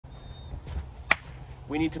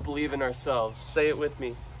We need to believe in ourselves. Say it with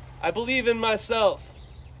me. I believe in myself.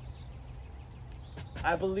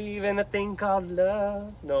 I believe in a thing called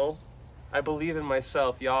love. No, I believe in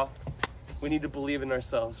myself, y'all. We need to believe in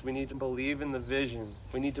ourselves. We need to believe in the vision.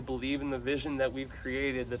 We need to believe in the vision that we've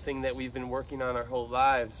created, the thing that we've been working on our whole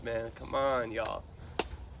lives, man. Come on, y'all.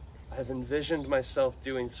 I've envisioned myself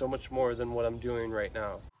doing so much more than what I'm doing right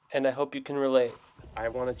now. And I hope you can relate. I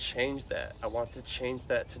want to change that. I want to change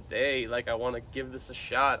that today. Like, I want to give this a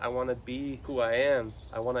shot. I want to be who I am.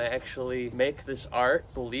 I want to actually make this art,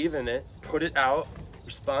 believe in it, put it out,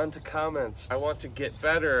 respond to comments. I want to get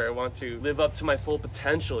better. I want to live up to my full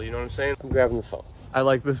potential. You know what I'm saying? I'm grabbing the phone. I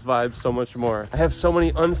like this vibe so much more. I have so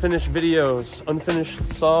many unfinished videos, unfinished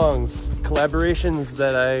songs, collaborations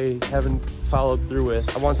that I haven't followed through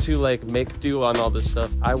with. I want to like make do on all this stuff.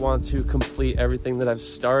 I want to complete everything that I've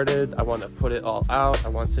started. I want to put it all out. I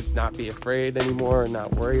want to not be afraid anymore and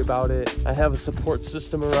not worry about it. I have a support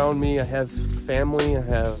system around me. I have family. I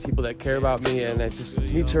have people that care about me, and I just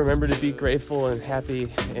need to remember to be grateful and happy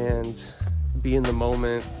and be in the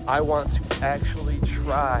moment. I want to actually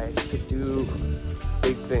try to do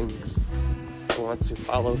big things. I want to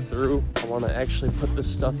follow through. I want to actually put this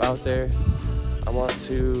stuff out there. I want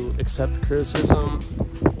to accept criticism.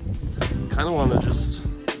 Kind of want to just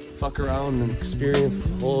fuck around and experience the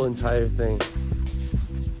whole entire thing.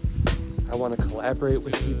 I want to collaborate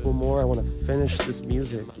with people more. I want to finish this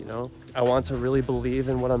music, you know? I want to really believe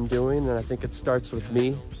in what I'm doing, and I think it starts with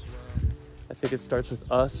me. I think it starts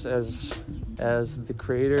with us as the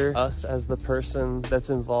creator, us as the person that's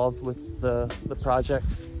involved with the project.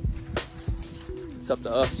 It's up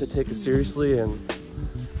to us to take it seriously, and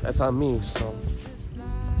that's on me. So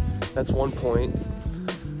that's one point.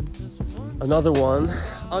 Another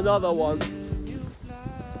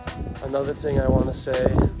thing I want to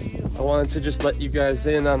say, I wanted to just let you guys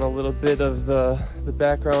in on a little bit of the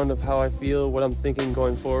background of how I feel, what I'm thinking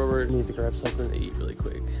going forward. I need to grab something to eat really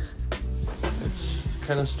quick. It's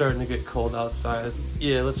kind of starting to get cold outside.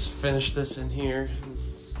 Yeah, let's finish this in here.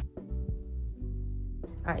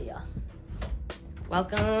 Alright, y'all.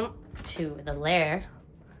 Welcome to the lair.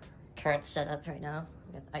 Current setup right now.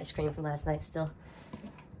 We got the ice cream from last night still.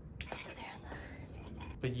 Still there.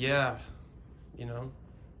 But yeah, you know,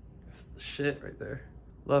 that's the shit right there.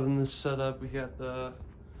 Loving this setup. We got the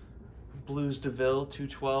Blues DeVille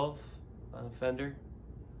 212 Fender.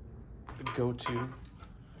 The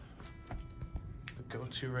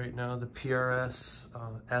go-to right now, the PRS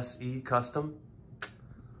SE Custom.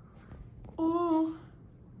 Ooh,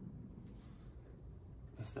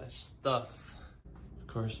 that's that stuff. Of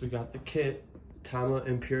course, we got the kit, Tama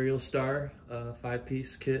Imperial Star,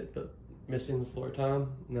 5-piece kit, but missing the floor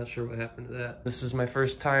tom. I'm not sure what happened to that. This is my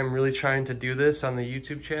first time really trying to do this on the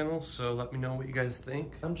YouTube channel, so let me know what you guys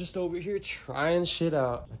think. I'm just over here trying shit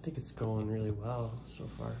out. I think it's going really well so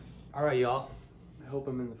far. All right, y'all. I hope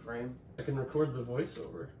I'm in the frame. I can record the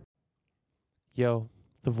voiceover. Yo,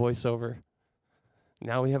 the voiceover.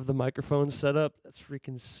 Now we have the microphone set up. That's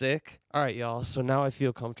freaking sick. All right, y'all. So now I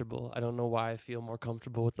feel comfortable. I don't know why I feel more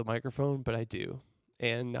comfortable with the microphone, but I do.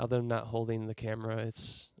 And now that I'm not holding the camera,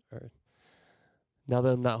 now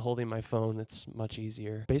that I'm not holding my phone, it's much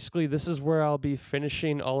easier. Basically, this is where I'll be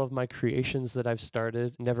finishing all of my creations that I've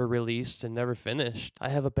started, never released, and never finished. I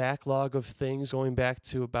have a backlog of things going back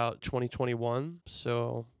to about 2021,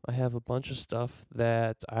 so I have a bunch of stuff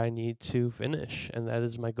that I need to finish, and that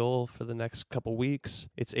is my goal for the next couple weeks.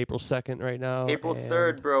 It's April 2nd right now. April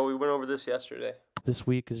 3rd, bro. We went over this yesterday. This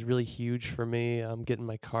week is really huge for me. I'm getting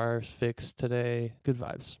my car fixed today. Good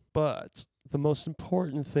vibes. But the most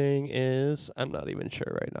important thing is, I'm not even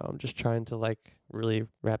sure right now. I'm just trying to like really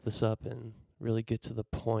wrap this up and really get to the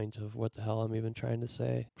point of what the hell I'm even trying to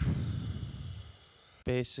say.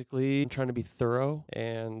 Basically, I'm trying to be thorough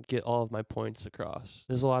and get all of my points across.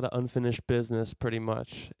 There's a lot of unfinished business, pretty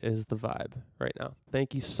much, is the vibe right now.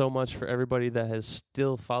 Thank you so much for everybody that has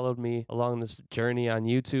still followed me along this journey on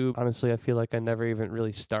YouTube. Honestly, I feel like I never even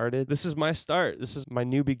really started. This is my start. This is my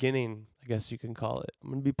new beginning, I guess you can call it. I'm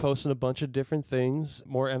going to be posting a bunch of different things,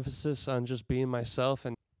 more emphasis on just being myself.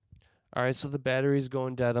 And all right, so the battery's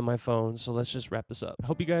going dead on my phone, so let's just wrap this up. I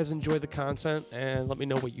hope you guys enjoy the content, and let me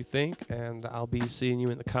know what you think, and I'll be seeing you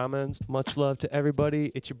in the comments. Much love to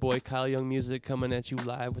everybody. It's your boy Kyle Young Music coming at you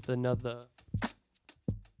live with another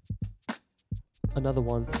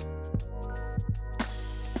one.